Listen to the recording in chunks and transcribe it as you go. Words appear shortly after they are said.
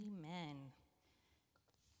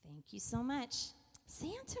Thank you so much.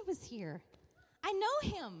 Santa was here. I know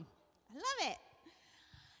him. I love it.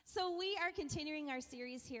 So we are continuing our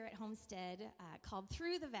series here at Homestead called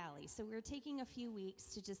Through the Valley. So we're taking a few weeks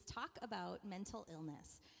to just talk about mental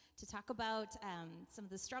illness, to talk about some of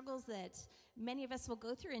the struggles that many of us will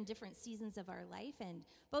go through in different seasons of our life. And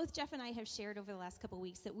both Jeff and I have shared over the last couple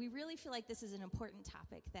weeks that we really feel like this is an important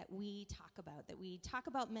topic that we talk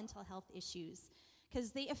about mental health issues,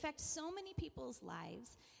 because they affect so many people's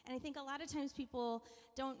lives. And I think a lot of times people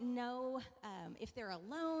don't know if they're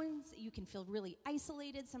alone. You can feel really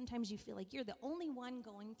isolated. Sometimes you feel like you're the only one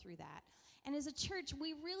going through that. And as a church,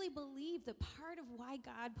 we really believe that part of why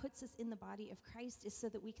God puts us in the body of Christ is so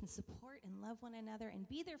that we can support and love one another and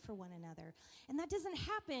be there for one another. And that doesn't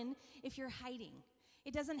happen if you're hiding.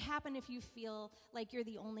 It doesn't happen if you feel like you're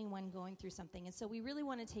the only one going through something. And so we really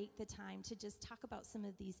want to take the time to just talk about some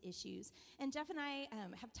of these issues. And Jeff and I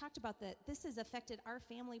have talked about that this has affected our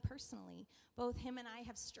family personally. Both him and I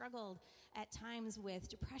have struggled at times with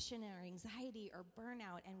depression or anxiety or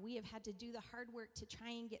burnout, and we have had to do the hard work to try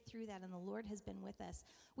and get through that, and the Lord has been with us.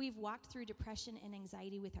 We've walked through depression and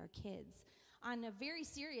anxiety with our kids on a very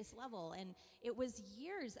serious level, and it was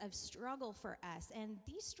years of struggle for us. And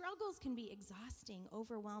these struggles can be exhausting,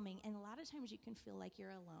 overwhelming, and a lot of times you can feel like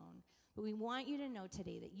you're alone. But we want you to know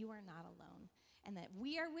today that you are not alone, and that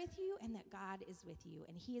we are with you, and that God is with you,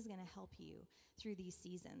 and He is going to help you through these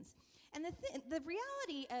seasons. And the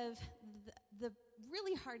reality of the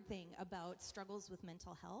really hard thing about struggles with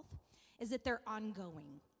mental health is that they're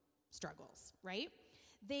ongoing struggles, right?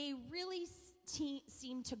 They really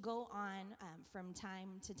seem to go on from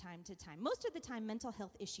time to time to time. Most of the time, mental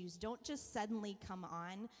health issues don't just suddenly come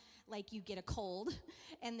on like you get a cold,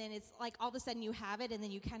 and then it's like all of a sudden you have it, and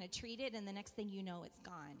then you kind of treat it, and the next thing you know, it's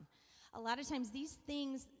gone. A lot of times these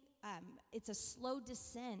things, it's a slow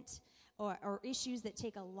descent or issues that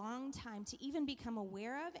take a long time to even become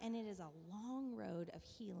aware of, and it is a long road of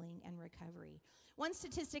healing and recovery. One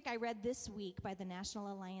statistic I read this week by the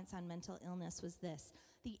National Alliance on Mental Illness was this: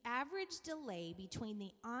 the average delay between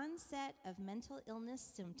the onset of mental illness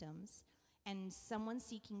symptoms and someone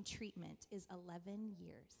seeking treatment is 11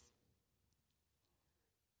 years.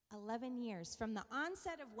 11 years. From the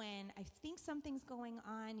onset of when I think something's going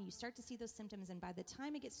on, you start to see those symptoms, and by the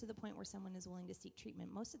time it gets to the point where someone is willing to seek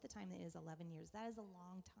treatment, most of the time it is 11 years. That is a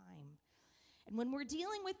long time. And when we're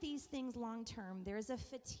dealing with these things long term, there's a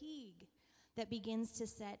fatigue that begins to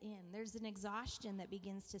set in. There's an exhaustion that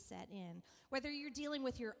begins to set in. Whether you're dealing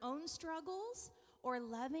with your own struggles or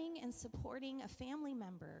loving and supporting a family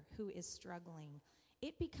member who is struggling,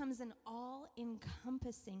 it becomes an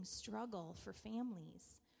all-encompassing struggle for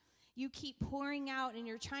families. You keep pouring out, and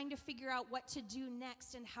you're trying to figure out what to do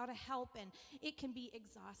next and how to help, and it can be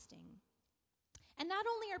exhausting. And not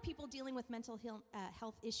only are people dealing with mental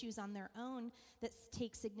health issues on their own that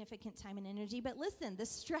take significant time and energy, but listen, the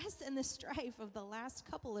stress and the strife of the last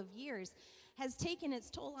couple of years has taken its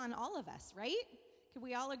toll on all of us, right? Can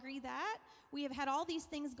we all agree that? We have had all these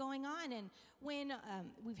things going on, and when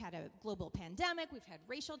we've had a global pandemic, we've had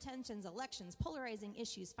racial tensions, elections, polarizing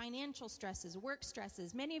issues, financial stresses, work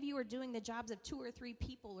stresses. Many of you are doing the jobs of 2 or 3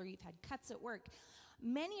 people, or you've had cuts at work.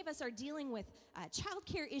 Many of us are dealing with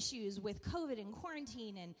childcare issues with COVID and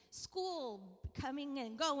quarantine and school coming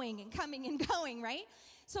and going and coming and going, right?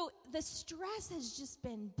 So the stress has just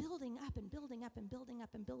been building up and building up and building up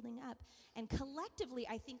and building up. And collectively,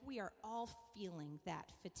 I think we are all feeling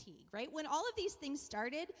that fatigue, right? When all of these things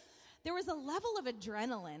started, there was a level of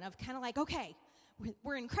adrenaline of kind of like, okay,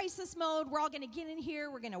 we're in crisis mode. We're all going to get in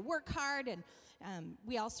here. We're going to work hard. And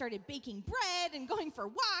we all started baking bread and going for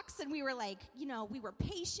walks. And we were like, we were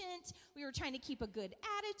patient. We were trying to keep a good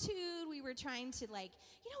attitude. We were trying to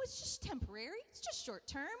it's just temporary. It's just short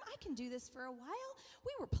term. I can do this for a while.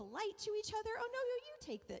 We were polite to each other. Oh, no, you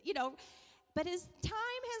take the. But as time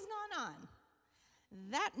has gone on,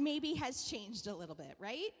 that maybe has changed a little bit,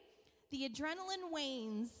 right? The adrenaline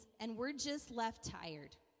wanes, and we're just left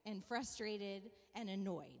tired and frustrated and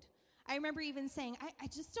annoyed. I remember even saying, I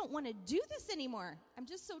just don't want to do this anymore. I'm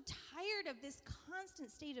just so tired of this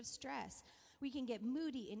constant state of stress. We can get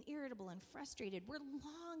moody and irritable and frustrated. We're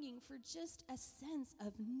longing for just a sense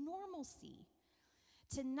of normalcy,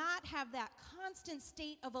 to not have that constant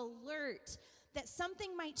state of alert that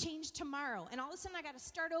something might change tomorrow, and all of a sudden I got to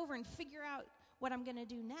start over and figure out what I'm going to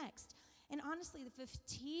do next. And honestly, the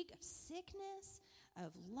fatigue of sickness,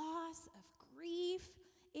 of loss, of grief,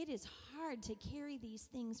 it is hard to carry these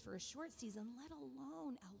things for a short season, let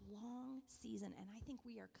alone a long season. And I think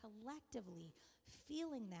we are collectively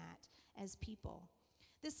feeling that as people.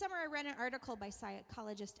 This summer, I read an article by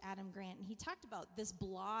psychologist Adam Grant, and he talked about this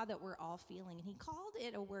blah that we're all feeling, and he called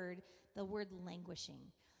it the word languishing.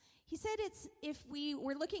 He said if we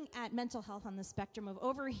were looking at mental health on the spectrum of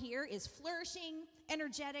over here is flourishing,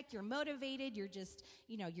 energetic, you're motivated, you're just,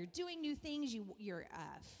 you're doing new things, you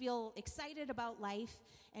feel excited about life.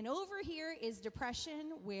 And over here is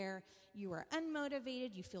depression, where you are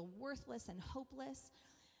unmotivated, you feel worthless and hopeless.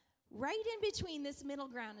 Right in between this middle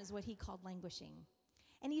ground is what he called languishing.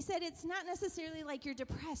 And he said it's not necessarily like you're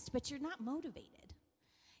depressed, but you're not motivated.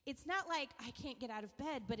 It's not like I can't get out of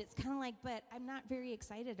bed, but it's kind of like, but I'm not very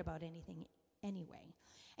excited about anything anyway.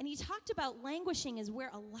 And he talked about languishing is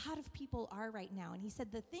where a lot of people are right now. And he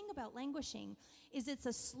said the thing about languishing is it's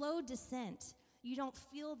a slow descent. You don't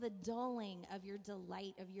feel the dulling of your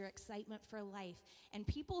delight, of your excitement for life. And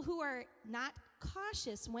people who are not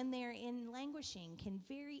cautious when they're in languishing can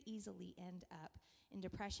very easily end up in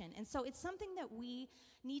depression. And so it's something that we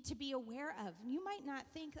need to be aware of. You might not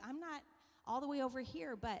think, I'm not all the way over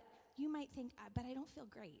here, but you might think, but I don't feel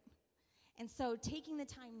great. And so taking the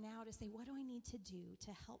time now to say, what do I need to do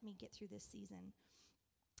to help me get through this season?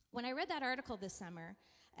 When I read that article this summer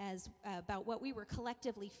about what we were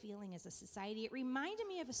collectively feeling as a society, it reminded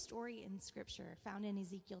me of a story in Scripture found in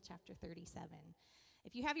Ezekiel chapter 37.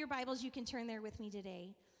 If you have your Bibles, you can turn there with me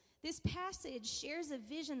today. This passage shares a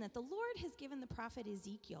vision that the Lord has given the prophet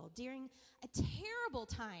Ezekiel during a terrible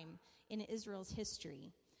time in Israel's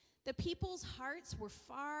history. The people's hearts were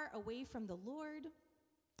far away from the Lord.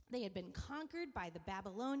 They had been conquered by the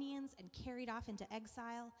Babylonians and carried off into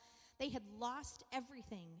exile. They had lost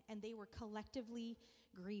everything, and they were collectively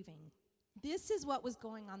grieving. This is what was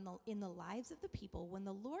going on in the lives of the people when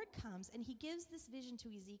the Lord comes and he gives this vision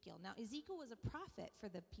to Ezekiel. Now, Ezekiel was a prophet for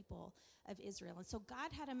the people of Israel, and so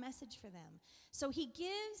God had a message for them. So he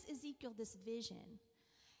gives Ezekiel this vision,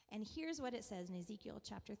 and here's what it says in Ezekiel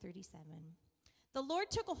chapter 37. The Lord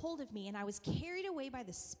took a hold of me, and I was carried away by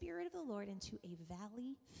the Spirit of the Lord into a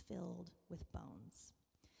valley filled with bones.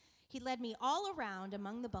 He led me all around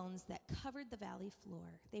among the bones that covered the valley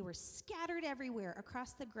floor. They were scattered everywhere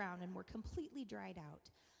across the ground and were completely dried out.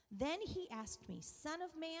 Then he asked me, Son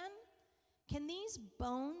of man, can these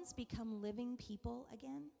bones become living people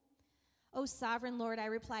again? O sovereign Lord, I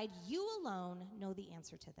replied, you alone know the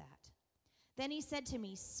answer to that. Then he said to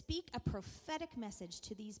me, speak a prophetic message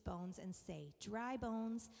to these bones and say, dry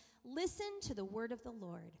bones, listen to the word of the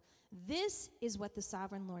Lord. This is what the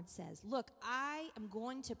sovereign Lord says. Look, I am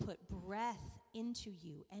going to put breath into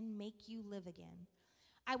you and make you live again.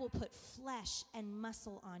 I will put flesh and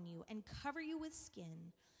muscle on you and cover you with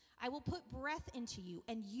skin. I will put breath into you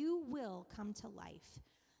and you will come to life.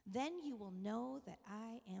 Then you will know that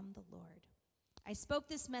I am the Lord. I spoke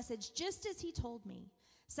this message just as he told me.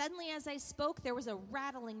 Suddenly, as I spoke, there was a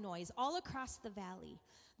rattling noise all across the valley.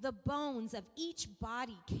 The bones of each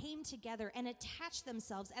body came together and attached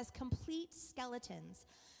themselves as complete skeletons.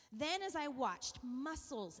 Then, as I watched,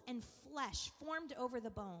 muscles and flesh formed over the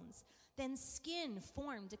bones. Then skin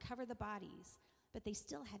formed to cover the bodies, but they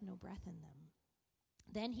still had no breath in them.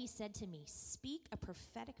 Then he said to me, speak a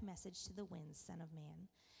prophetic message to the winds, Son of man.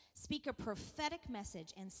 Speak a prophetic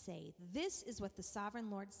message and say, this is what the sovereign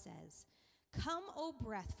Lord says. Come, O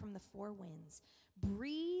breath from the four winds,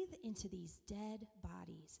 breathe into these dead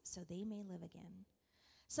bodies so they may live again.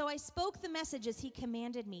 So I spoke the message as he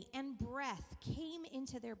commanded me, and breath came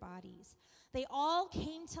into their bodies. They all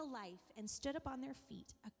came to life and stood up on their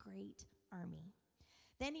feet, a great army.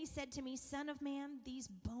 Then he said to me, Son of man, these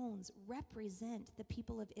bones represent the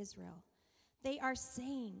people of Israel. They are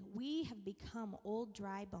saying, we have become old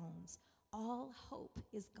dry bones. All hope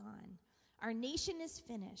is gone. Our nation is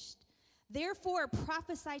finished. Therefore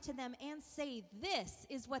prophesy to them and say, this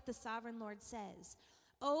is what the sovereign Lord says.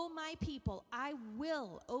 O my people, I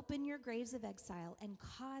will open your graves of exile and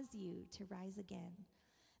cause you to rise again.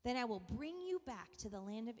 Then I will bring you back to the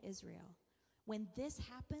land of Israel. When this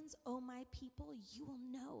happens, O my people, you will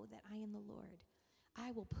know that I am the Lord.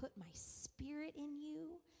 I will put my spirit in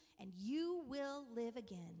you, and you will live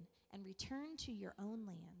again and return to your own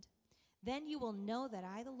land. Then you will know that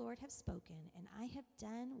I, the Lord, have spoken, and I have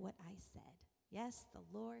done what I said. Yes, the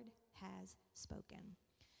Lord has spoken.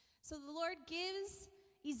 So the Lord gives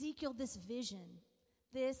Ezekiel this vision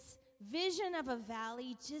of a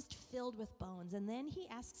valley just filled with bones. And then he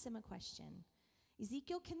asks him a question.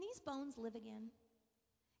 Ezekiel, can these bones live again?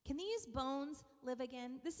 Can these bones live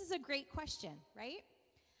again? This is a great question, right?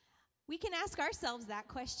 We can ask ourselves that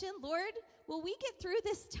question. Lord, will we get through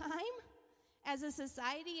this time as a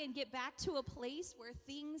society and get back to a place where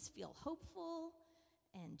things feel hopeful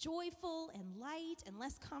and joyful and light and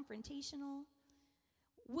less confrontational?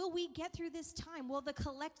 Will we get through this time? Will the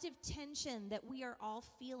collective tension that we are all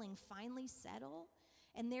feeling finally settle?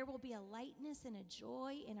 And there will be a lightness and a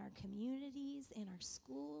joy in our communities, in our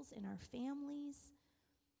schools, in our families.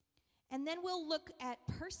 And then we'll look at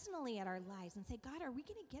personally at our lives and say, God, are we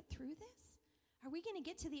going to get through this? Are we going to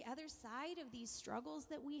get to the other side of these struggles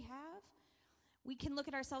that we have? We can look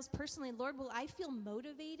at ourselves personally. Lord, will I feel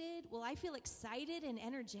motivated? Will I feel excited and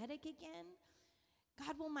energetic again?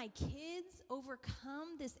 God, will my kids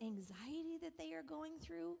overcome this anxiety that they are going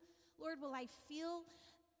through? Lord, will I feel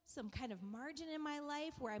some kind of margin in my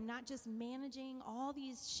life where I'm not just managing all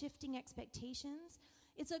these shifting expectations?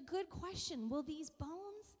 It's a good question. Will these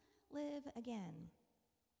bones live again?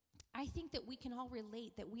 I think that we can all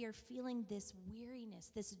relate that we are feeling this weariness,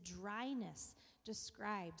 this dryness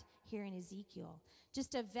described here in Ezekiel.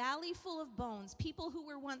 Just a valley full of bones, people who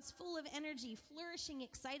were once full of energy, flourishing,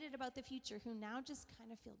 excited about the future, who now just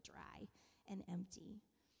kind of feel dry and empty.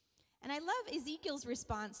 And I love Ezekiel's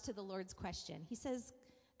response to the Lord's question. He says,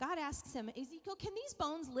 God asks him, Ezekiel, can these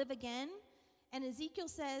bones live again? And Ezekiel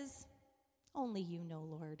says, only you know,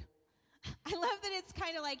 Lord. I love that it's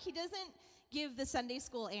kind of like he doesn't give the Sunday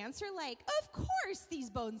school answer like, of course these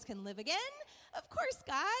bones can live again. Of course,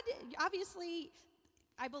 God. Obviously,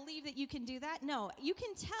 I believe that you can do that. No, you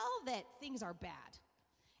can tell that things are bad.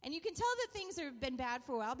 And you can tell that things have been bad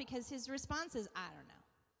for a while because his response is, I don't know.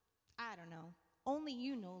 I don't know. Only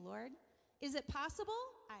you know, Lord. Is it possible?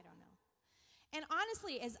 I don't know. And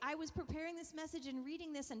honestly, as I was preparing this message and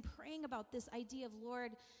reading this and praying about this idea of,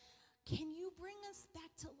 Lord, can you bring us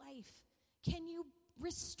back to life? Can you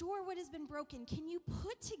restore what has been broken? Can you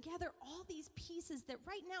put together all these pieces that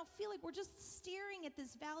right now feel like we're just staring at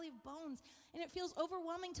this valley of bones and it feels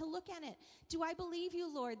overwhelming to look at it? Do I believe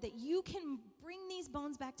you, Lord, that you can bring these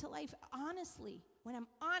bones back to life? Honestly, when I'm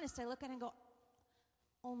honest, I look at it and go,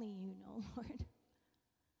 only you know, Lord.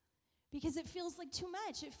 Because it feels like too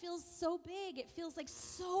much. It feels so big. It feels like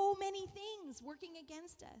so many things working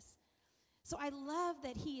against us. So I love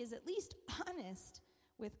that he is at least honest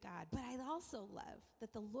with God, but I also love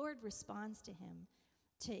that the Lord responds to him,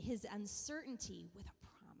 to his uncertainty, with a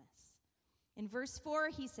promise. In verse 4,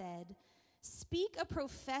 he said, speak a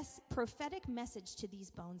prophetic message to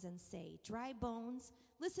these bones and say, dry bones,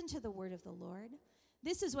 listen to the word of the Lord.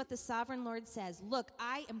 This is what the sovereign Lord says. Look,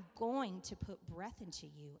 I am going to put breath into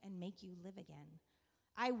you and make you live again.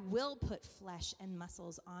 I will put flesh and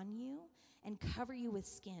muscles on you and cover you with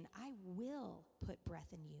skin. I will put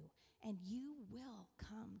breath in you, and you will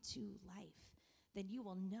come to life. Then you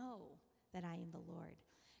will know that I am the Lord.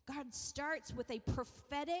 God starts with a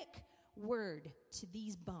prophetic word to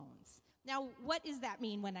these bones. Now, what does that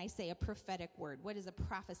mean when I say a prophetic word? What does a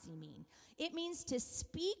prophecy mean? It means to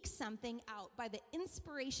speak something out by the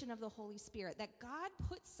inspiration of the Holy Spirit, that God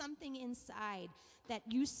puts something inside that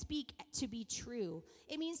you speak to be true.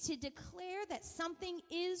 It means to declare that something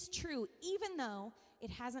is true, even though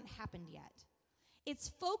it hasn't happened yet. It's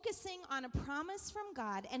focusing on a promise from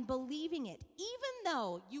God and believing it, even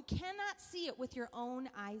though you cannot see it with your own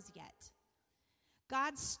eyes yet.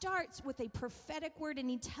 God starts with a prophetic word, and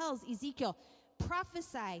he tells Ezekiel,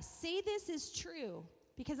 prophesy, say this is true,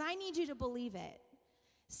 because I need you to believe it.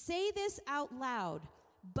 Say this out loud.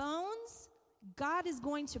 Bones, God is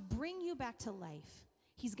going to bring you back to life.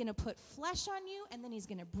 He's going to put flesh on you, and then he's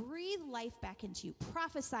going to breathe life back into you.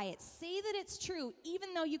 Prophesy it. Say that it's true,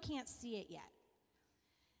 even though you can't see it yet.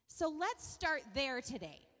 So let's start there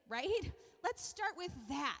today, right? Let's start with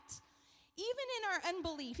that. Even in our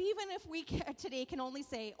unbelief, even if we today can only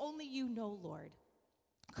say, only you know, Lord,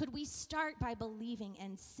 could we start by believing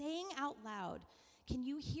and saying out loud, can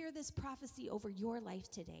you hear this prophecy over your life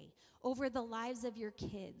today, over the lives of your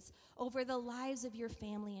kids, over the lives of your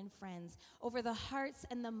family and friends, over the hearts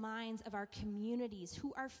and the minds of our communities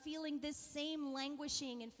who are feeling this same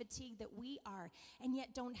languishing and fatigue that we are, and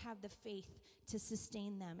yet don't have the faith to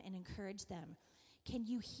sustain them and encourage them? Can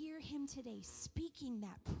you hear him today speaking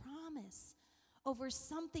that promise over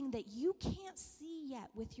something that you can't see yet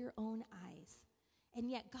with your own eyes, and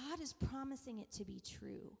yet God is promising it to be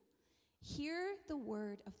true? Hear the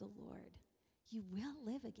word of the Lord. You will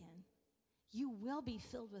live again. You will be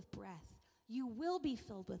filled with breath. You will be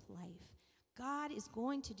filled with life. God is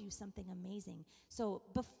going to do something amazing. So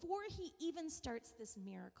before he even starts this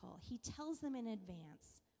miracle, he tells them in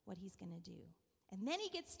advance what he's going to do. And then he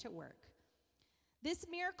gets to work. This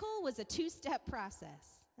miracle was a two-step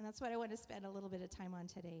process, and that's what I want to spend a little bit of time on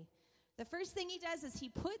today. The first thing he does is he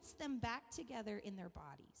puts them back together in their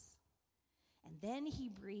bodies, and then he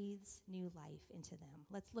breathes new life into them.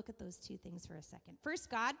 Let's look at those two things for a second.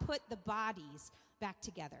 First, God put the bodies back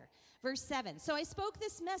together. Verse 7, so I spoke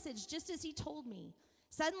this message just as he told me.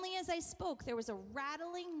 Suddenly, as I spoke, there was a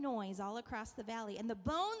rattling noise all across the valley, and the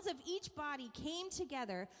bones of each body came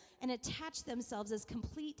together and attached themselves as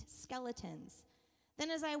complete skeletons.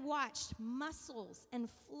 Then as I watched, muscles and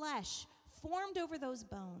flesh formed over those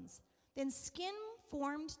bones. Then skin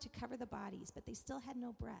formed to cover the bodies, but they still had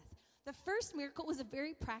no breath. The first miracle was a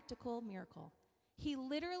very practical miracle. He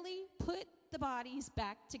literally put the bodies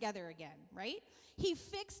back together again, right? He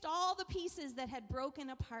fixed all the pieces that had broken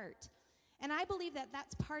apart. And I believe that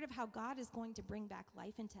that's part of how God is going to bring back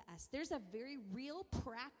life into us. There's a very real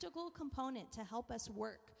practical component to help us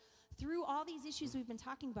work through all these issues we've been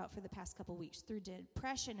talking about for the past couple weeks, through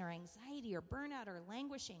depression or anxiety or burnout or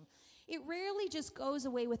languishing. It rarely just goes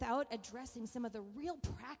away without addressing some of the real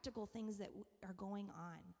practical things that are going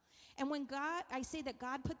on. And when I say that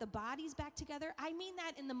God put the bodies back together, I mean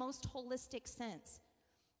that in the most holistic sense.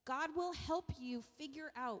 God will help you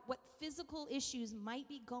figure out what physical issues might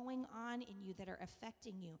be going on in you that are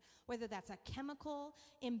affecting you, whether that's a chemical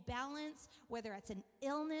imbalance, whether it's an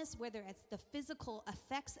illness, whether it's the physical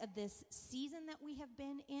effects of this season that we have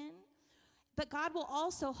been in. But God will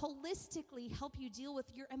also holistically help you deal with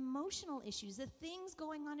your emotional issues, the things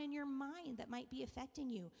going on in your mind that might be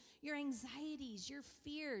affecting you, your anxieties, your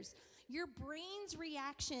fears, your brain's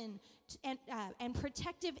reaction and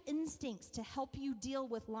protective instincts to help you deal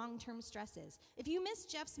with long-term stresses. If you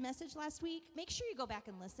missed Jeff's message last week, make sure you go back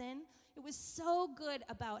and listen. It was so good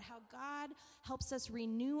about how God helps us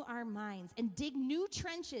renew our minds and dig new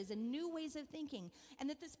trenches and new ways of thinking. And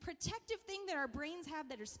that this protective thing that our brains have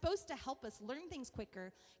that are supposed to help us learn things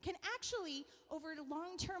quicker can actually, over the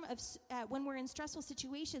long term of when we're in stressful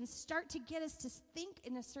situations, start to get us to think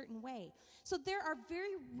in a certain way. So there are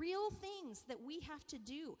very real things that we have to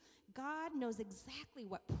do. God knows exactly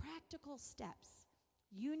what practical steps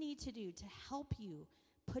you need to do to help you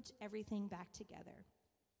put everything back together.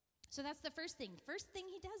 So that's the first thing. First thing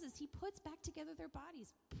he does is he puts back together their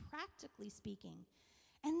bodies, practically speaking.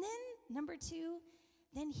 And then, number 2,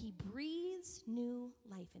 then he breathes new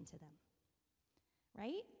life into them.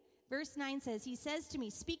 Right? Verse 9 says, he says to me,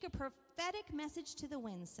 speak a prophetic message to the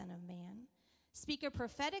winds, son of man. Speak a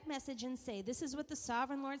prophetic message and say, this is what the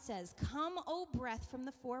sovereign Lord says. Come, O breath from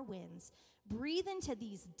the 4 winds. Breathe into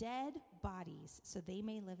these dead bodies so they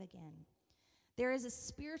may live again. There is a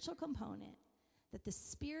spiritual component that the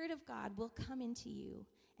Spirit of God will come into you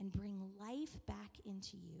and bring life back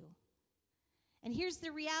into you. And here's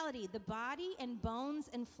the reality. The body and bones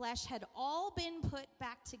and flesh had all been put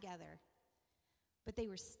back together, but they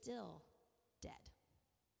were still dead.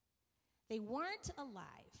 They weren't alive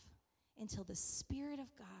until the Spirit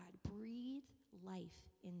of God breathed life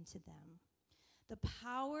into them. The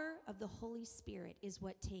power of the Holy Spirit is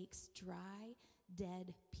what takes dry,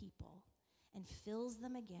 dead people and fills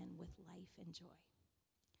them again with life and joy.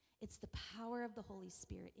 It's the power of the Holy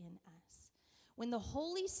Spirit in us. When the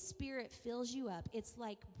Holy Spirit fills you up, it's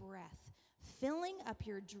like breath, filling up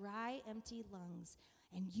your dry, empty lungs,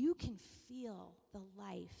 and you can feel the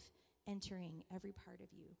life entering every part of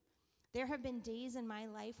you. There have been days in my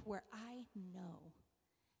life where I know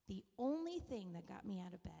the only thing that got me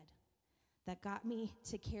out of bed, that got me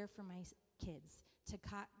to care for my kids,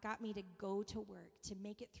 got me to go to work, to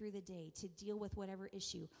make it through the day, to deal with whatever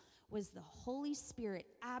issue, was the Holy Spirit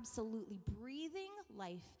absolutely breathing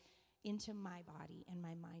life into my body and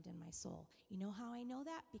my mind and my soul. You know how I know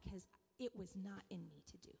that? Because it was not in me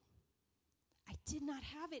to do. I did not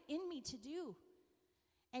have it in me to do.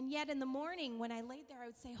 And yet in the morning when I laid there, I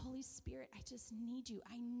would say, Holy Spirit, I just need you.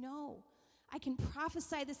 I know. I can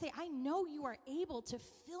prophesy this day. I know you are able to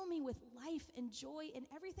fill me with life and joy and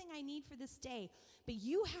everything I need for this day. But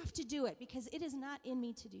you have to do it because it is not in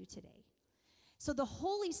me to do today. So the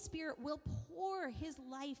Holy Spirit will pour his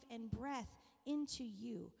life and breath into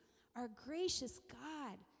you. Our gracious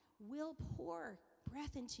God will pour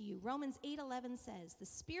breath into you. Romans 8:11 says, the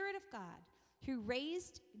Spirit of God who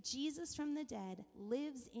raised Jesus from the dead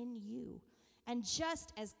lives in you. And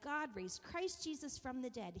just as God raised Christ Jesus from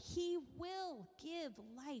the dead, he will give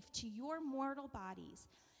life to your mortal bodies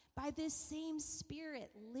by this same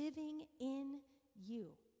Spirit living in you.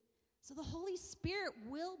 So the Holy Spirit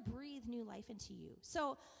will breathe new life into you.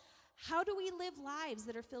 So how do we live lives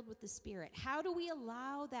that are filled with the Spirit? How do we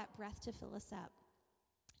allow that breath to fill us up?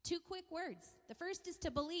 2 quick words. The first is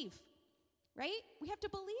to believe, right? We have to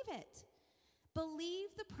believe it. Believe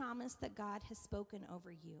the promise that God has spoken over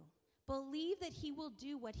you. Believe that he will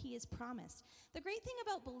do what he has promised. The great thing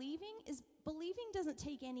about believing is believing doesn't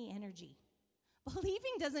take any energy.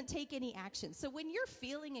 Believing doesn't take any action. So when you're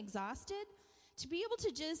feeling exhausted, to be able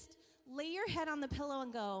to just lay your head on the pillow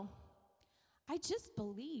and go, I just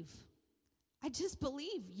believe. I just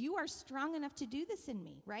believe you are strong enough to do this in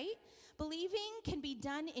me, right? Believing can be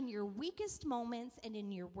done in your weakest moments and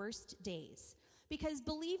in your worst days. Because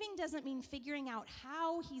believing doesn't mean figuring out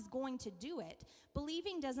how he's going to do it.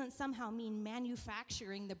 Believing doesn't somehow mean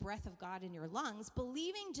manufacturing the breath of God in your lungs.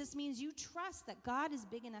 Believing just means you trust that God is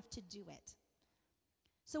big enough to do it.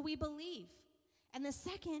 So we believe. And the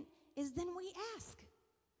second is then we ask.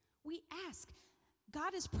 We ask.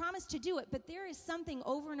 God has promised to do it, but there is something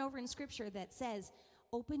over and over in Scripture that says,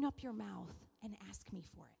 open up your mouth and ask me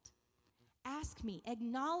for it. Ask me.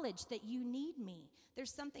 Acknowledge that you need me.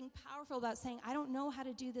 There's something powerful about saying, I don't know how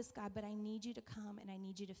to do this, God, but I need you to come and I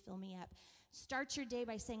need you to fill me up. Start your day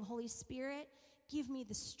by saying, Holy Spirit, give me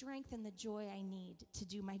the strength and the joy I need to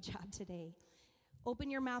do my job today. Open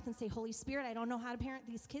your mouth and say, Holy Spirit, I don't know how to parent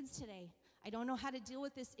these kids today. I don't know how to deal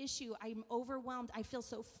with this issue. I'm overwhelmed. I feel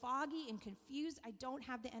so foggy and confused. I don't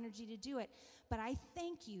have the energy to do it. But I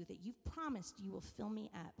thank you that you've promised you will fill me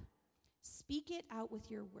up. Speak it out with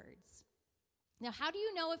your words. Now, how do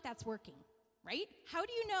you know if that's working, right? How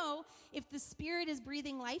do you know if the Spirit is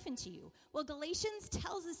breathing life into you? Well, Galatians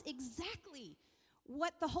tells us exactly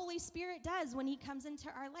what the Holy Spirit does when he comes into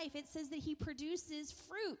our life. It says that he produces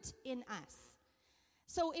fruit in us.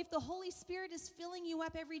 So if the Holy Spirit is filling you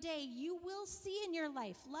up every day, you will see in your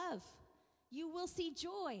life love. You will see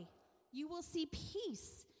joy. You will see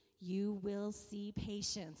peace. You will see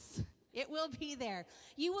patience. It will be there.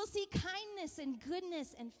 You will see kindness and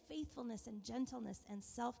goodness and faithfulness and gentleness and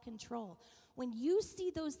self-control. When you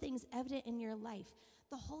see those things evident in your life,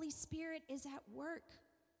 the Holy Spirit is at work,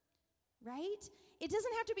 right? It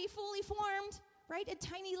doesn't have to be fully formed, right? A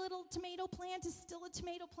tiny little tomato plant is still a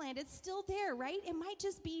tomato plant. It's still there, right? It might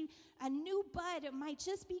just be a new bud. It might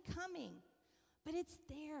just be coming. But it's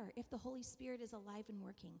there if the Holy Spirit is alive and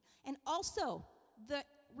working. And also, the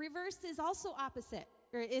reverse is also opposite,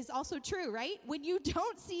 or is also true, right? When you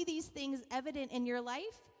don't see these things evident in your life,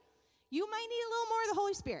 you might need a little more of the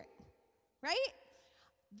Holy Spirit, right?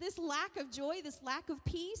 This lack of joy, this lack of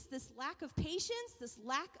peace, this lack of patience, this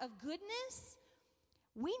lack of goodness,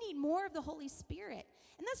 we need more of the Holy Spirit.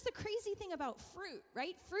 And that's the crazy thing about fruit,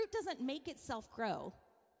 right? Fruit doesn't make itself grow.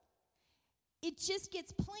 It just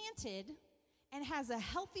gets planted and has a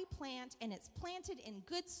healthy plant, and it's planted in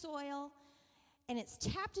good soil, and it's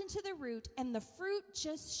tapped into the root, and the fruit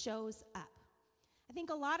just shows up. I think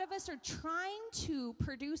a lot of us are trying to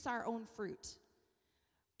produce our own fruit.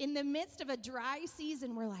 In the midst of a dry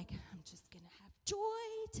season, we're like, I'm just going to have joy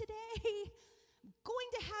today. I'm going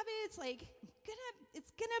to have it. It's like,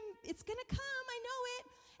 it's gonna come, I know it.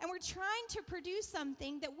 And we're trying to produce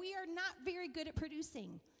something that we are not very good at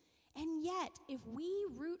producing. And yet, if we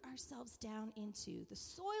root ourselves down into the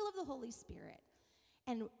soil of the Holy Spirit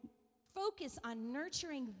and focus on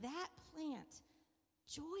nurturing that plant,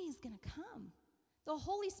 joy is going to come. The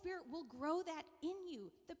Holy Spirit will grow that in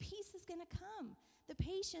you. The peace is going to come. The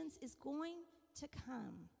patience is going to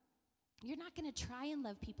come. You're not going to try and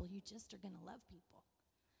love people. You just are going to love people.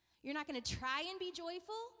 You're not going to try and be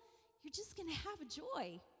joyful. You're just going to have a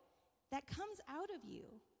joy that comes out of you.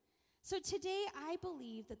 So today, I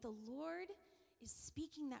believe that the Lord is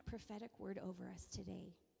speaking that prophetic word over us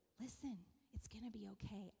today. Listen. It's going to be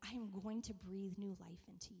okay. I am going to breathe new life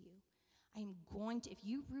into you. I am going to, if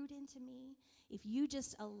you root into me, if you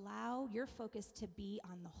just allow your focus to be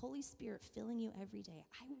on the Holy Spirit filling you every day,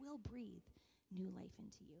 I will breathe new life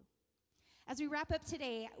into you. As we wrap up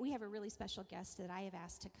today, we have a really special guest that I have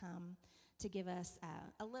asked to come to give us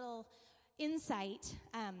a little insight.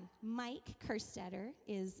 Mike Kerstetter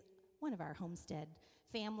is one of our Homestead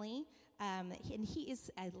family, and he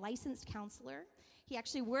is a licensed counselor. He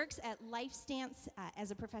actually works at LifeStance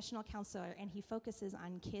as a professional counselor, and he focuses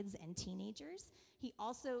on kids and teenagers. He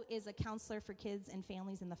also is a counselor for kids and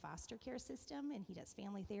families in the foster care system, and he does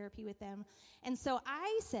family therapy with them. And so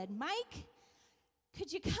I said, Mike,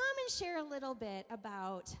 could you come and share a little bit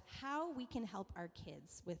about how we can help our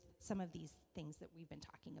kids with some of these things that we've been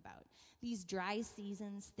talking about? These dry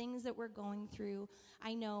seasons, things that we're going through.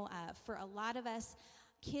 I know for a lot of us,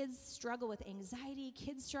 kids struggle with anxiety,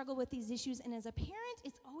 kids struggle with these issues, and as a parent,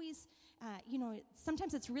 it's always,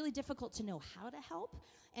 sometimes it's really difficult to know how to help,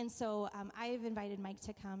 and so I've invited Mike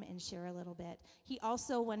to come and share a little bit. He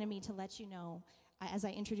also wanted me to let you know, as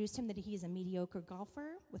I introduced him, that he's a mediocre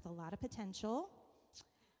golfer with a lot of potential,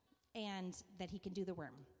 and that he can do the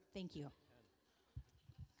worm. Thank you.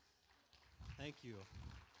 Thank you.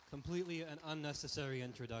 Completely an unnecessary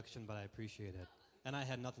introduction, but I appreciate it, and I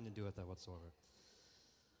had nothing to do with that whatsoever.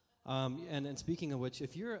 And speaking of which,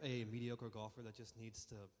 if you're a mediocre golfer that just needs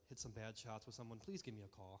to hit some bad shots with someone, please give me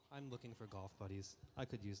a call. I'm looking for golf buddies. I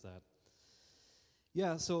could use that.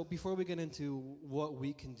 Yeah, so before we get into what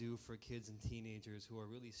we can do for kids and teenagers who are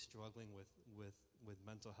really struggling with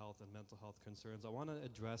mental health and mental health concerns, I want to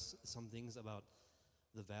address some things about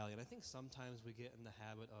the valley. And I think sometimes we get in the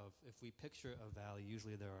habit of, if we picture a valley,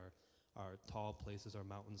 usually there are tall places or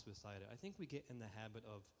mountains beside it. I think we get in the habit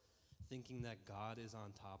of thinking that God is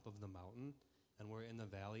on top of the mountain and we're in the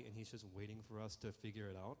valley and he's just waiting for us to figure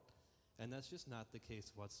it out. And that's just not the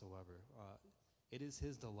case whatsoever. It is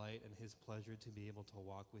his delight and his pleasure to be able to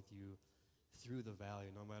walk with you through the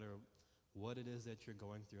valley, no matter what it is that you're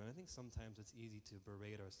going through. And I think sometimes it's easy to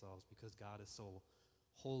berate ourselves because God is so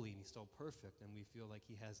holy and he's so perfect, and we feel like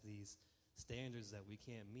he has these standards that we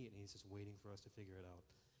can't meet, and he's just waiting for us to figure it out.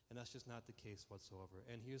 And that's just not the case whatsoever.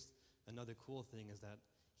 And here's another cool thing, is that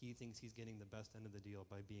he thinks he's getting the best end of the deal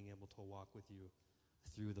by being able to walk with you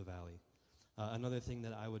through the valley. Another thing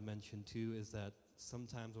that I would mention too is that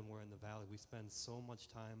sometimes when we're in the valley, we spend so much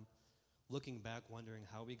time looking back, wondering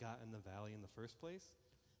how we got in the valley in the first place,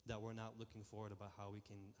 that we're not looking forward about how we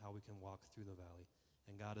can walk through the valley.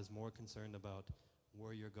 And God is more concerned about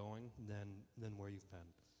where you're going than where you've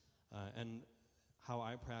been. And how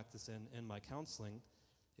I practice in my counseling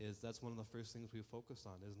is that's one of the first things we focus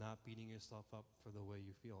on, is not beating yourself up for the way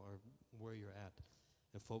you feel or where you're at,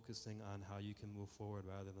 and focusing on how you can move forward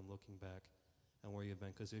rather than looking back and where you've been.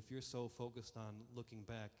 Because if you're so focused on looking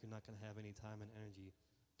back, you're not going to have any time and energy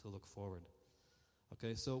to look forward.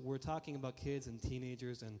 Okay, so we're talking about kids and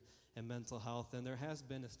teenagers and mental health, and there has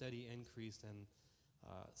been a steady increase in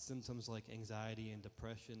symptoms like anxiety and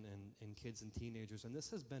depression in kids and teenagers. And this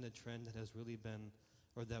has been a trend that has really been,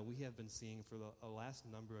 or that we have been seeing for the last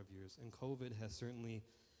number of years. And COVID has certainly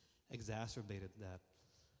exacerbated that.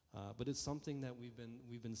 But it's something that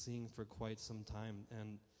we've been seeing for quite some time.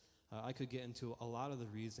 And I could get into a lot of the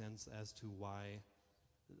reasons as to why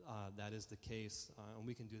that is the case, and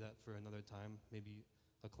we can do that for another time, maybe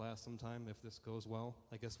a class sometime if this goes well.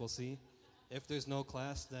 I guess we'll see. If there's no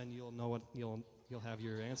class, then you'll know what you'll have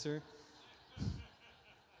your answer.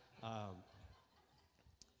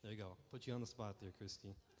 There you go. Put you on the spot there,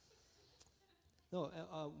 Christy. No,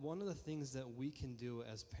 one of the things that we can do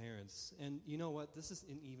as parents, and you know what, this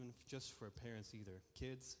isn't even just for parents either.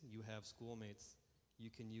 Kids, you have schoolmates. You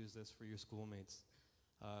can use this for your schoolmates.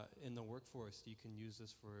 In the workforce, you can use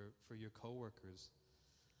this for your coworkers.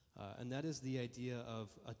 And that is the idea of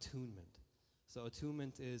attunement. So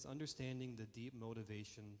attunement is understanding the deep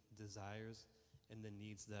motivation, desires, and the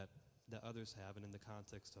needs that others have. And in the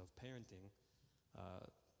context of parenting,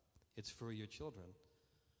 it's for your children.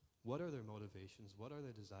 What are their motivations? What are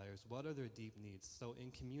their desires? What are their deep needs? So in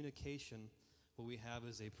communication, what we have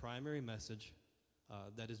is a primary message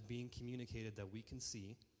that is being communicated that we can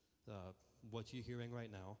see, what you're hearing right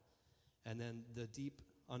now, and then the deep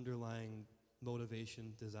underlying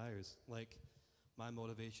motivation, desires. Like my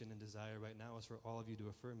motivation and desire right now is for all of you to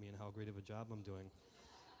affirm me and how great of a job I'm doing,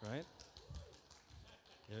 right?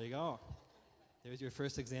 There you go. There's your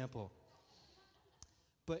first example.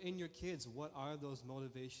 But in your kids, what are those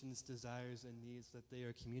motivations, desires, and needs that they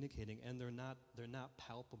are communicating? And they're not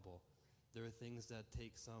palpable. There are things that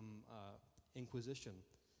take some inquisition.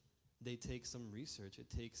 They take some research. It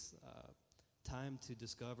takes time to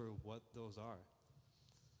discover what those are.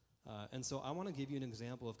 And so I want to give you an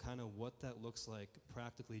example of kind of what that looks like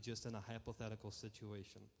practically just in a hypothetical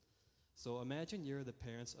situation. So imagine you're the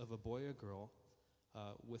parents of a boy or girl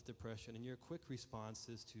with depression, and your quick response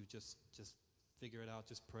is to just figure it out,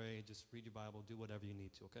 just pray, just read your Bible, do whatever you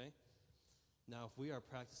need to, okay? Now, if we are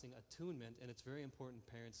practicing attunement, and it's very important,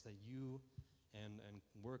 parents, that you and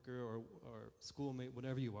worker or schoolmate,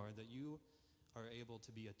 whatever you are, that you are able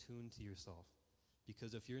to be attuned to yourself.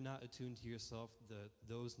 Because if you're not attuned to yourself,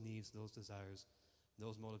 those needs, those desires,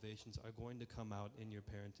 those motivations are going to come out in your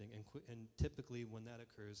parenting. And typically when that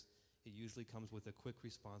occurs, it usually comes with a quick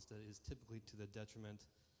response that is typically to the detriment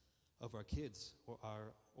of our kids or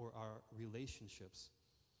our relationships.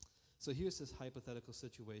 So here's this hypothetical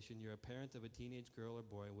situation. You're a parent of a teenage girl or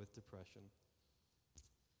boy with depression.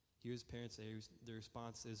 Here's parents, the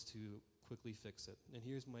response is to quickly fix it. And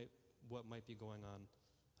here's what might be going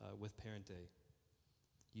on with Parent A.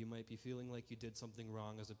 You might be feeling like you did something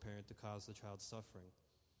wrong as a parent to cause the child's suffering.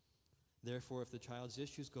 Therefore, if the child's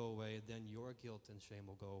issues go away, then your guilt and shame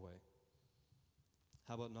will go away.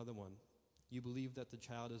 How about another one? You believe that the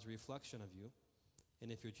child is a reflection of you,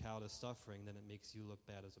 and if your child is suffering, then it makes you look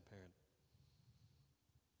bad as a parent.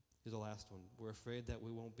 Here's the last one. We're afraid that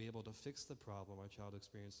we won't be able to fix the problem our child is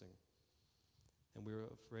experiencing, and we're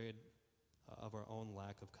afraid of our own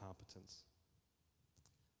lack of competence.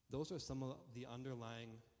 Those are some of the underlying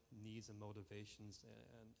needs and motivations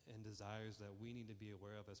and desires that we need to be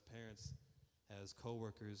aware of as parents as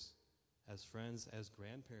coworkers, as friends, as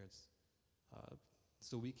grandparents,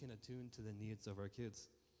 so we can attune to the needs of our kids.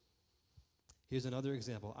 Here's another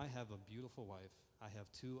example. I have a beautiful wife. I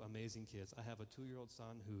have 2 amazing kids. I have a 2-year-old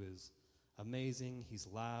son who is amazing. He's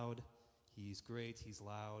loud. He's great. He's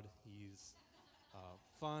loud. He's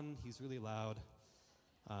fun. He's really loud.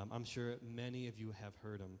 I'm sure many of you have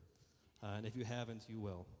heard him. And if you haven't, you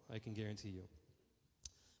will. I can guarantee you.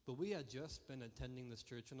 But we had just been attending this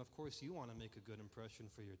church, and of course you want to make a good impression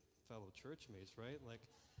for your fellow church mates, right? Like,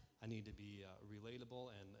 I need to be relatable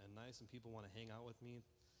and nice, and people want to hang out with me.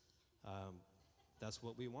 That's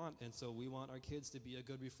what we want. And so we want our kids to be a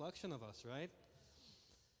good reflection of us, right?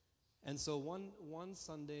 And so one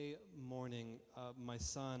Sunday morning, my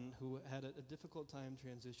son, who had a difficult time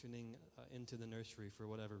transitioning into the nursery for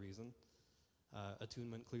whatever reason,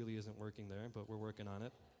 attunement clearly isn't working there, but we're working on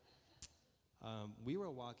it. We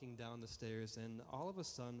were walking down the stairs, and all of a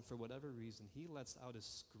sudden, for whatever reason, he lets out a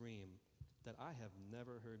scream that I have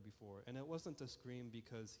never heard before. And it wasn't a scream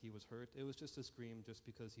because he was hurt. It was just a scream just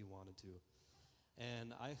because he wanted to.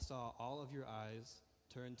 And I saw all of your eyes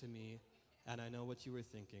turn to me, and I know what you were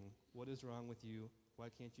thinking. What is wrong with you? Why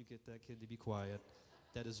can't you get that kid to be quiet?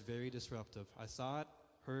 That is very disruptive. I saw it,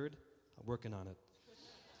 heard, I'm working on it.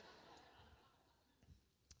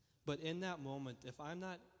 But in that moment, if I'm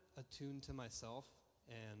not attuned to myself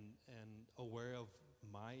and aware of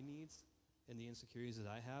my needs and the insecurities that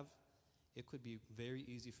I have, it could be very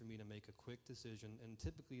easy for me to make a quick decision, and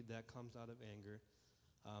typically that comes out of anger.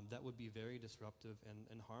 That would be very disruptive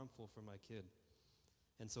and harmful for my kid.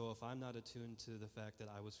 And so if I'm not attuned to the fact that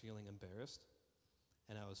I was feeling embarrassed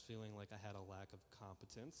and I was feeling like I had a lack of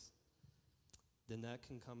competence, then that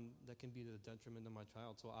can be to the detriment of my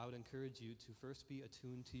child. So I would encourage you to first be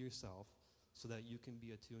attuned to yourself so that you can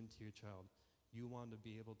be attuned to your child. You want to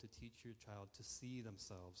be able to teach your child to see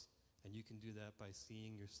themselves, and you can do that by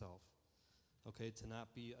seeing yourself. Okay, to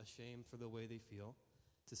not be ashamed for the way they feel,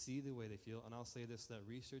 to see the way they feel. And I'll say this, that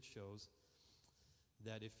research shows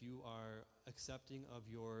that if you are accepting of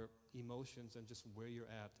your emotions and just where you're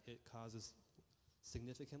at, it causes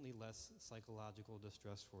significantly less psychological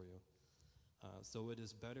distress for you. So it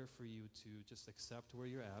is better for you to just accept where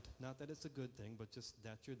you're at. Not that it's a good thing, but just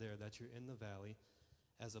that you're there, that you're in the valley,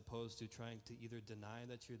 as opposed to trying to either deny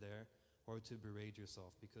that you're there or to berate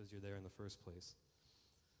yourself because you're there in the first place.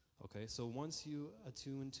 Okay, so once you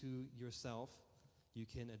attune to yourself, you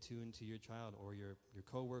can attune to your child or your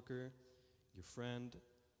coworker, your friend,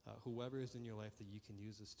 whoever is in your life that you can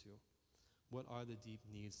use this to. What are the deep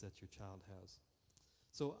needs that your child has?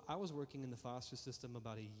 So I was working in the foster system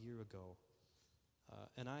about a year ago,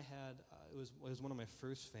 and I had, it was one of my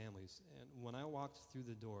first families, and when I walked through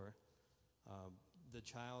the door, the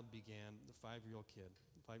child began, the 5-year-old kid,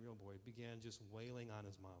 5-year-old boy, began just wailing on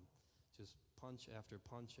his mom, just punch after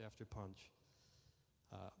punch after punch.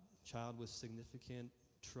 Child with significant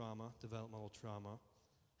trauma, developmental trauma,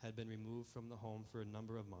 had been removed from the home for a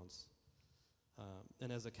number of months.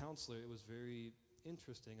 And as a counselor, it was very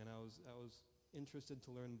interesting, and I was interested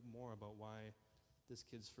to learn more about why this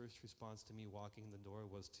kid's first response to me walking in the door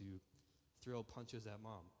was to throw punches at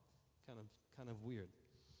mom. Kind of weird.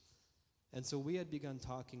 And so we had begun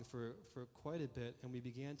talking for quite a bit, and we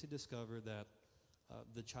began to discover that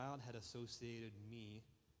the child had associated me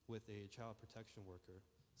with a child protection worker.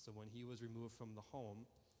 So when he was removed from the home,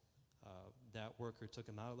 that worker took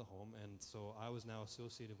him out of the home, and so I was now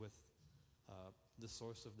associated with the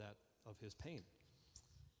source of his pain.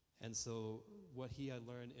 And so what he had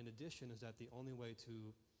learned in addition is that the only way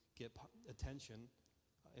to get attention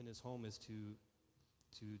in his home is to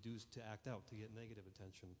act out, to get negative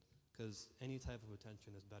attention, because any type of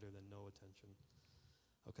attention is better than no attention.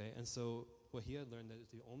 Okay, and so what he had learned that is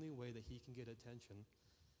the only way that he can get attention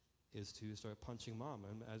is to start punching mom.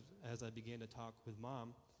 And as I began to talk with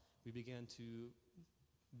mom, we began to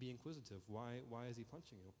be inquisitive. Why is he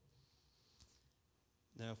punching you?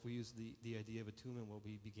 Now, if we use the idea of attunement, what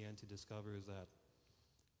we began to discover is that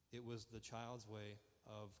it was the child's way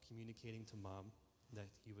of communicating to mom that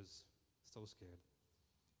he was so scared,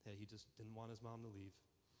 that he just didn't want his mom to leave,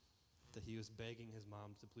 that he was begging his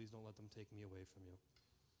mom to please don't let them take me away from you.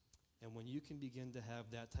 And when you can begin to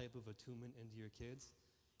have that type of attunement into your kids,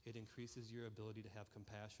 it increases your ability to have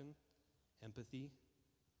compassion, empathy,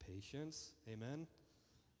 patience. Amen?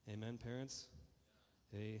 Amen, parents?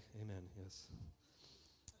 Amen, yes.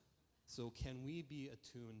 So can we be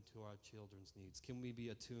attuned to our children's needs? Can we be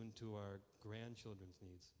attuned to our grandchildren's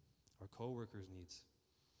needs, our co-workers' needs?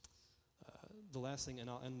 The last thing, and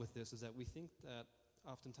I'll end with this, is that we think that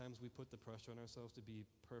oftentimes we put the pressure on ourselves to be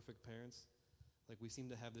perfect parents. Like we seem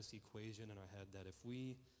to have this equation in our head that if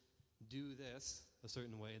we do this a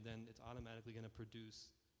certain way, then it's automatically going to produce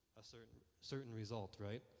a certain result,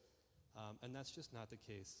 right? And that's just not the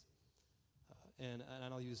case. And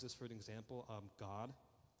I'll use this for an example. God,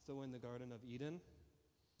 so in the Garden of Eden,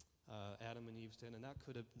 Adam and Eve sinned, and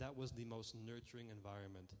that was the most nurturing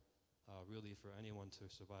environment, really, for anyone to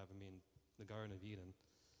survive. I mean, the Garden of Eden.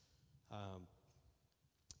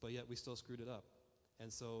 But yet we still screwed it up.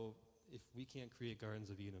 And so if we can't create Gardens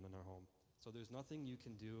of Eden in our home, so there's nothing you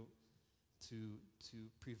can do to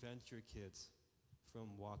prevent your kids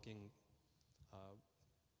from walking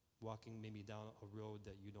maybe down a road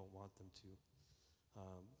that you don't want them to.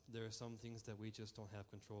 There are some things that we just don't have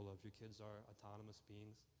control of. Your kids are autonomous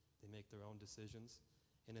beings. They make their own decisions.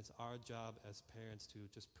 And it's our job as parents to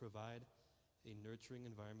just provide a nurturing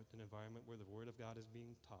environment, an environment where the Word of God is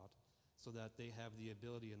being taught, so that they have the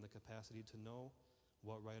ability and the capacity to know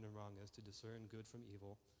what right and wrong is, to discern good from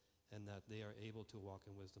evil, and that they are able to walk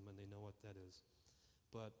in wisdom and they know what that is.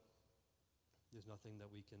 But there's nothing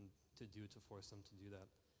that we can do to force them to do that.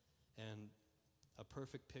 And a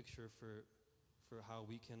perfect picture for how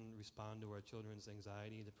we can respond to our children's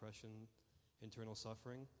anxiety, depression, internal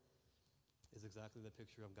suffering is exactly the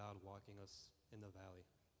picture of God walking us in the valley,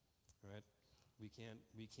 right? We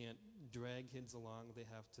can't drag kids along. They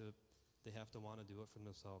have to want to do it for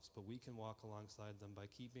themselves. But we can walk alongside them by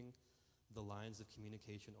keeping the lines of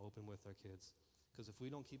communication open with our kids. Because if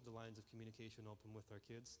we don't keep the lines of communication open with our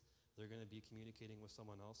kids, they're going to be communicating with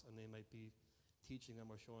someone else, and they might be teaching them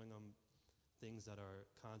or showing them things that are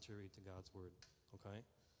contrary to God's word, okay?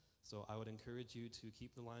 So I would encourage you to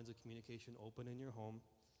keep the lines of communication open in your home,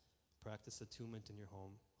 practice attunement in your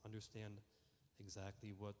home, understand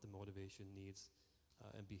exactly what the motivation needs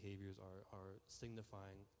and behaviors are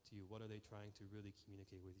signifying to you. What are they trying to really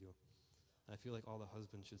communicate with you? And I feel like all the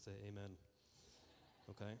husbands should say amen,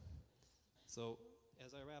 okay? So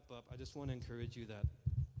as I wrap up, I just want to encourage you that,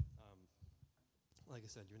 like I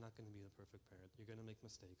said, you're not going to be the perfect parent. You're going to make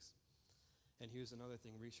mistakes. And here's another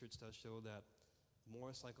thing. Research does show that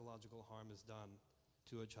more psychological harm is done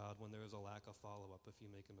to a child when there is a lack of follow-up if you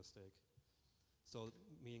make a mistake. So,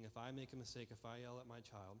 meaning if I make a mistake, if I yell at my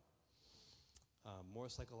child, more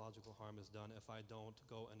psychological harm is done if I don't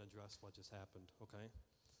go and address what just happened, okay?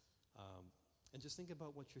 And just think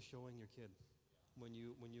about what you're showing your kid when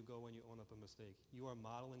you go and you own up a mistake. You are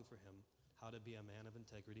modeling for him how to be a man of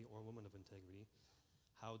integrity or a woman of integrity,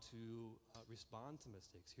 how to respond to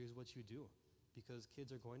mistakes. Here's what you do, because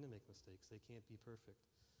kids are going to make mistakes. They can't be perfect.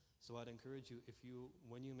 So I'd encourage you,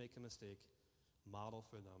 when you make a mistake, model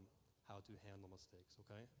for them how to handle mistakes,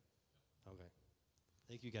 okay? Okay.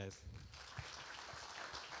 Thank you, guys.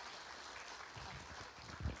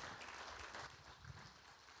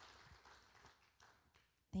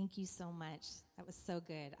 Thank you so much. That was so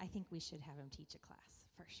good. I think we should have him teach a class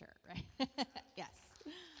for sure, right? Yes.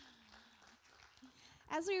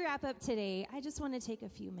 As we wrap up today, I just want to take a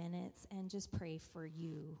few minutes and just pray for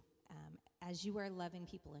you as you are loving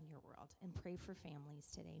people in your world, and pray for families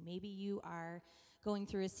today. Maybe you are going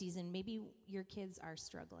through a season. Maybe your kids are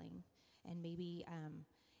struggling, and maybe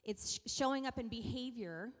it's showing up in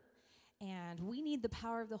behavior. And we need the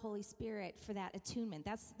power of the Holy Spirit for that attunement.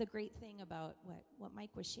 That's the great thing about what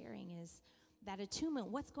Mike was sharing, is that attunement.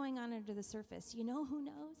 What's going on under the surface? You know who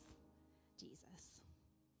knows? Jesus.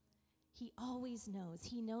 He always knows.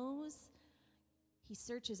 He knows. He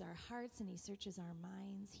searches our hearts and he searches our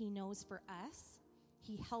minds. He knows for us.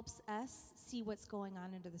 He helps us see what's going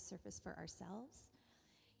on under the surface for ourselves.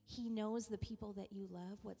 He knows the people that you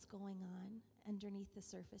love, what's going on underneath the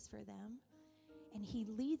surface for them. And he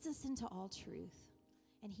leads us into all truth,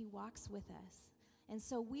 and he walks with us. And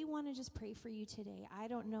so we want to just pray for you today. I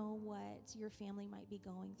don't know what your family might be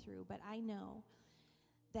going through, but I know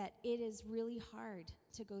that it is really hard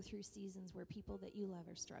to go through seasons where people that you love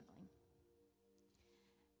are struggling.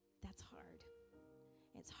 That's hard.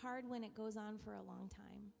 It's hard when it goes on for a long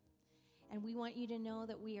time. And we want you to know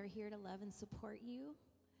that we are here to love and support you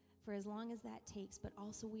for as long as that takes, but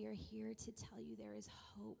also we are here to tell you there is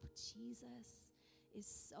hope. Jesus is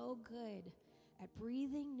so good at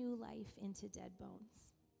breathing new life into dead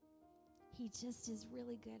bones. He just is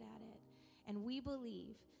really good at it. And we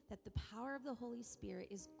believe that the power of the Holy Spirit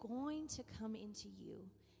is going to come into you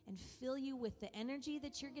and fill you with the energy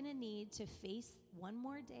that you're going to need to face one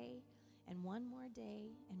more day and one more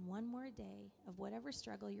day and one more day of whatever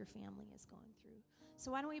struggle your family is going through.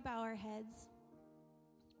 So why don't we bow our heads?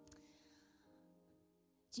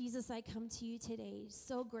 Jesus, I come to you today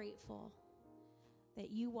so grateful that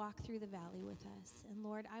you walk through the valley with us. And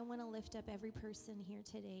Lord, I want to lift up every person here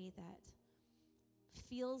today that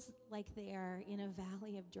feels like they are in a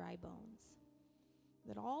valley of dry bones.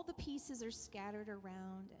 that all the pieces are scattered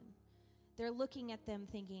around, and they're looking at them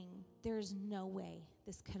thinking, there's no way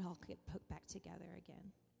this could all get put back together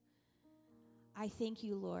again. I thank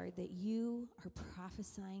you, Lord, that you are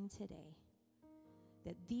prophesying today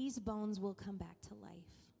that these bones will come back to life,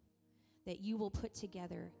 that you will put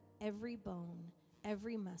together every bone,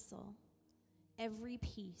 every muscle, every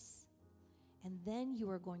piece, and then you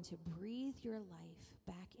are going to breathe your life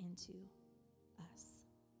back into us.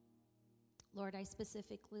 Lord, I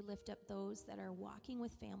specifically lift up those that are walking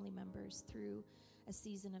with family members through a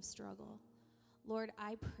season of struggle. Lord,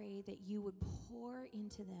 I pray that you would pour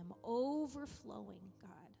into them overflowing,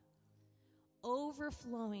 God,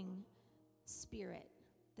 overflowing Spirit,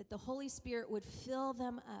 that the Holy Spirit would fill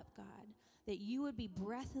them up, God, that you would be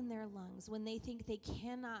breath in their lungs when they think they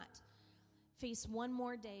cannot face one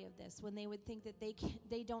more day of this, when they would think that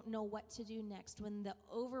they don't know what to do next, when the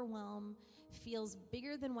overwhelm feels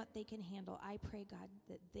bigger than what they can handle. I pray, God,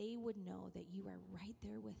 that they would know that you are right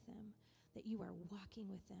there with them, that you are walking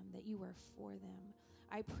with them, that you are for them.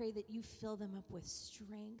 I pray that you fill them up with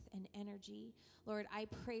strength and energy. Lord, I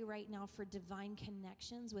pray right now for divine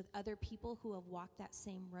connections with other people who have walked that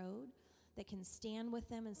same road, that can stand with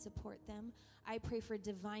them and support them. I pray for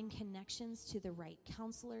divine connections to the right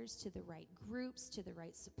counselors, to the right groups, to the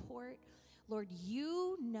right support. Lord,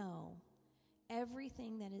 you know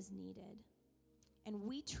everything that is needed, and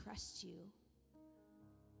we trust you.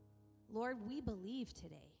 Lord, we believe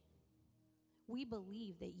today. We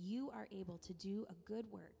believe that you are able to do a good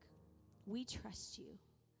work. We trust you.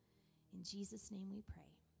 In Jesus' name we pray.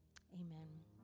 Amen.